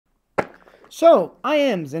So,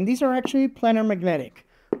 iems, and these are actually planar magnetic.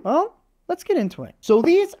 Well, let's get into it. So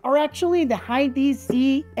these are actually the Hidizs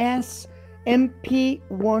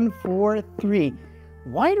MP143.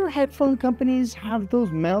 Why do headphone companies have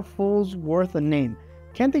those mouthfuls worth a name?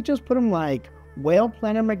 Can't they just put them like whale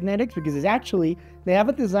planar magnetics? Because it's actually, they have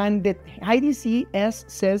a design that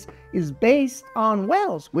Hidizs says is based on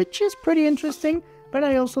whales, which is pretty interesting, but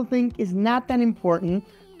I also think is not that important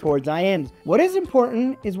towards iems. What is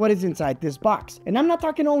important is what is inside this box. And I'm not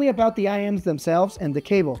talking only about the iems themselves and the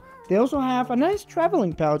cable. They also have a nice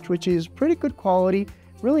traveling pouch, which is pretty good quality,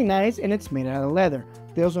 really nice, and it's made out of leather.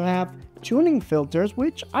 They also have tuning filters,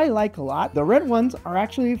 which I like a lot. The red ones are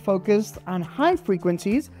actually focused on high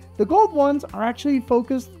frequencies. The gold ones are actually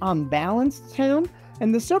focused on balanced sound,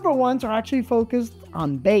 and the silver ones are actually focused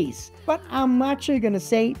on bass. But I'm actually gonna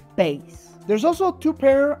say bass. There's also two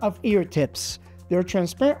pair of ear tips. There are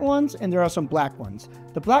transparent ones and there are some black ones.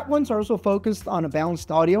 The black ones are also focused on a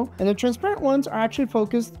balanced audio, and the transparent ones are actually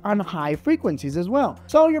focused on high frequencies as well.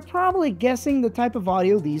 So you're probably guessing the type of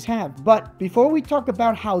audio these have. But before we talk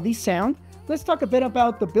about how these sound, let's talk a bit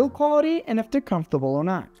about the build quality and if they're comfortable or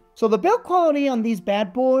not. So the build quality on these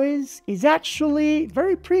bad boys is actually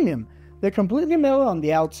very premium. They're completely metal on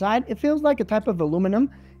the outside. It feels like a type of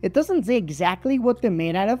aluminum. It doesn't say exactly what they're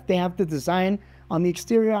made out of. They have the design on the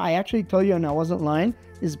exterior. I actually told you, and I wasn't lying,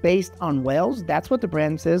 is based on whales. That's what the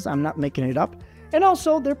brand says. I'm not making it up. And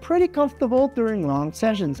also, they're pretty comfortable during long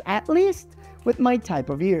sessions, at least with my type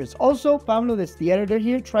of ears. Also, Pablo, that's the editor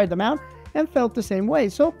here, tried them out and felt the same way.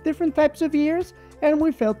 So different types of ears, and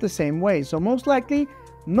we felt the same way. So most likely,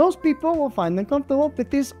 most people will find them comfortable,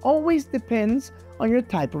 but this always depends on your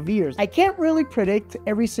type of ears. I can't really predict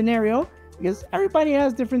every scenario because everybody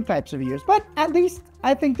has different types of ears, but at least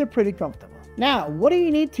I think they're pretty comfortable. Now, what do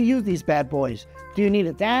you need to use these bad boys? Do you need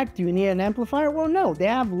a DAC? Do you need an amplifier? Well, no, they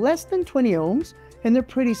have less than 20 ohms and they're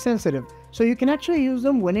pretty sensitive. So you can actually use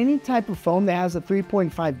them with any type of phone that has a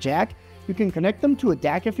 3.5 jack. You can connect them to a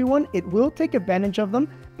DAC if you want. It will take advantage of them,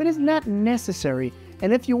 but it's not necessary.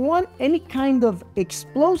 And if you want any kind of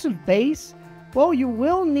explosive bass, well, you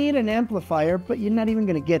will need an amplifier, but you're not even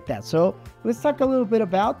going to get that. So let's talk a little bit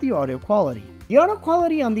about the audio quality. The audio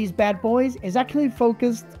quality on these bad boys is actually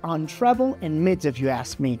focused on treble and mids, if you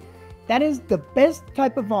ask me. That is the best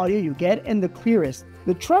type of audio you get and the clearest.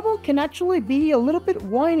 The treble can actually be a little bit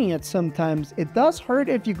whiny at sometimes. It does hurt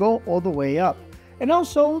if you go all the way up. And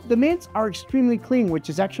also, the mids are extremely clean, which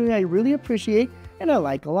is actually I really appreciate and I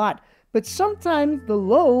like a lot. But sometimes the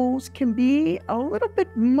lows can be a little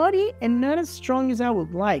bit muddy and not as strong as I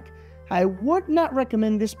would like. I would not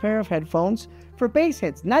recommend this pair of headphones for bass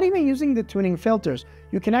hits, not even using the tuning filters.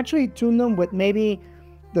 You can actually tune them with maybe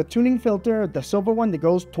the tuning filter, the silver one that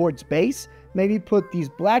goes towards bass. Maybe put these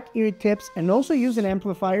black ear tips and also use an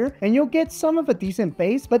amplifier and you'll get some of a decent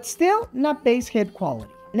bass, but still not bass hit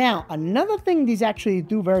quality. Now, another thing these actually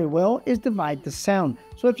do very well is divide the sound.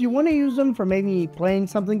 So if you want to use them for maybe playing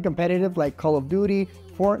something competitive like Call of Duty,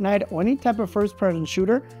 Fortnite, or any type of first-person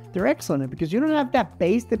shooter, they're excellent because you don't have that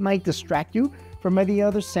bass that might distract you from any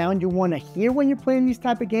other sound you want to hear when you're playing these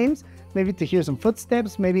type of games. Maybe to hear some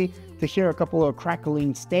footsteps, maybe to hear a couple of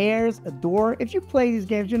crackling stairs, a door. If you play these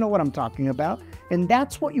games, you know what I'm talking about. And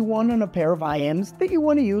that's what you want on a pair of iems that you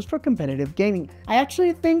want to use for competitive gaming. I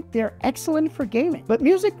actually think they're excellent for gaming. But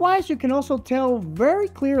music-wise, you can also tell very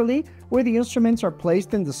clearly where the instruments are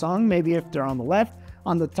placed in the song. Maybe if they're on the left,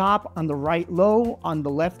 on the top, on the right low, on the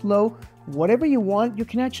left low, whatever you want, you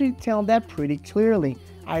can actually tell that pretty clearly.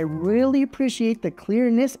 I really appreciate the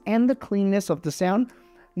clearness and the cleanness of the sound,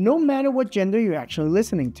 no matter what gender you're actually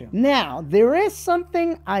listening to. Now, there is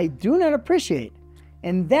something I do not appreciate,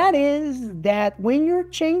 and that is that when you're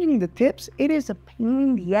changing the tips, it is a pain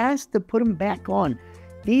in the ass to put them back on.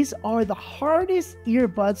 These are the hardest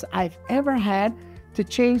earbuds I've ever had to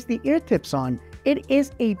change the ear tips on. It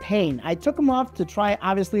is a pain. I took them off to try,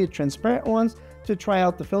 obviously, the transparent ones, to try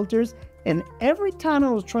out the filters, and every time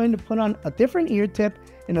I was trying to put on a different ear tip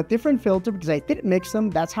and a different filter, because I didn't mix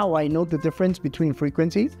them, that's how I know the difference between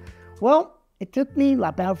frequencies. Well, it took me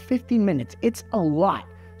about 15 minutes. It's a lot.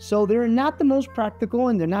 So they're not the most practical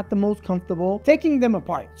and they're not the most comfortable taking them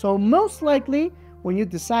apart. So most likely, when you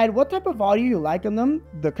decide what type of audio you like on them,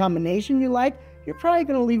 the combination you like, you're probably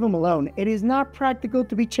going to leave them alone. It is not practical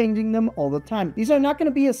to be changing them all the time. These are not going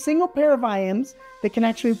to be a single pair of iems that can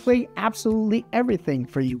actually play absolutely everything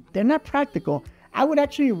for you. They're not practical. I would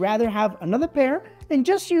actually rather have another pair and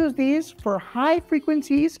just use these for high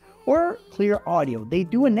frequencies or clear audio. They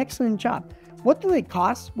do an excellent job. What do they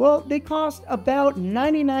cost? Well, they cost about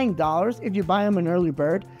 $99 if you buy them an early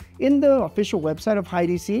bird in the official website of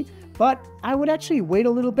Hidizs. but I would actually wait a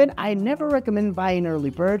little bit. I never recommend buying early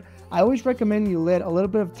bird. I always recommend you let a little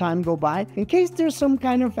bit of time go by in case there's some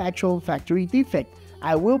kind of actual factory defect.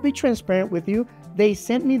 I will be transparent with you. They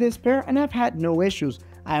sent me this pair and I've had no issues.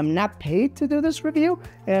 I am not paid to do this review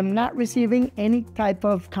and I'm not receiving any type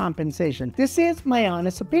of compensation. This is my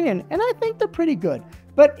honest opinion and I think they're pretty good.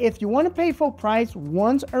 But if you want to pay full price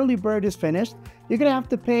once early bird is finished, you're going to have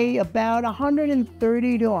to pay about $130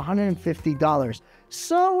 to $150.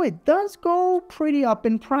 So it does go pretty up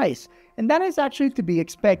in price. And that is actually to be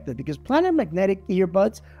expected because Planar Magnetic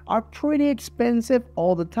earbuds are pretty expensive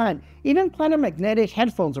all the time. Even Planar Magnetic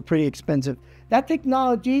headphones are pretty expensive. That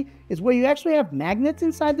technology is where you actually have magnets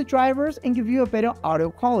inside the drivers and give you a better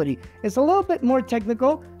audio quality. It's a little bit more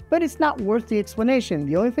technical, but it's not worth the explanation.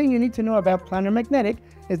 The only thing you need to know about Planar Magnetic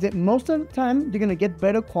is that most of the time you're going to get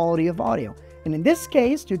better quality of audio. And in this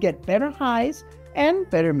case, you get better highs and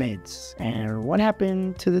better mids. And what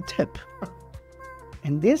happened to the tip?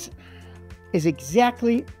 And this is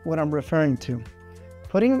exactly what I'm referring to.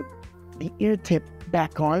 Putting the ear tip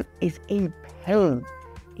back on is a pain.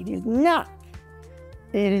 It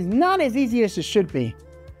is not as easy as it should be.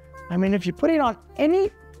 I mean, if you put it on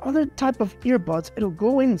any other type of earbuds, it'll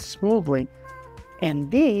go in smoothly.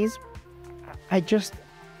 And these, I just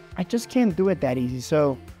can't do it that easy.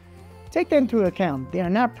 So take that into account. They are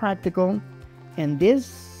not practical. And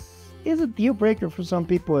this is a deal breaker for some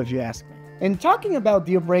people, if you ask me. And talking about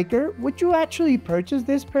deal breaker, would you actually purchase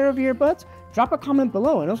this pair of earbuds? Drop a comment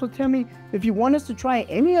below and also tell me if you want us to try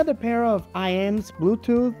any other pair of iems,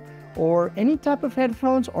 Bluetooth, or any type of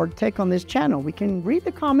headphones or tech on this channel. We can read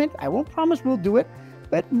the comment. I won't promise we'll do it,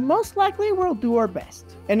 but most likely we'll do our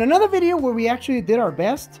best. And another video where we actually did our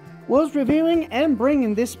best was reviewing and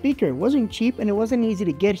bringing this speaker. It wasn't cheap and it wasn't easy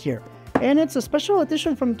to get here. And it's a special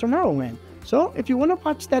edition from Tomorrowland. So if you want to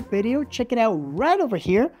watch that video, check it out right over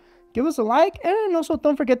here. Give us a like and also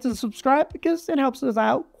don't forget to subscribe because it helps us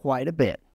out quite a bit.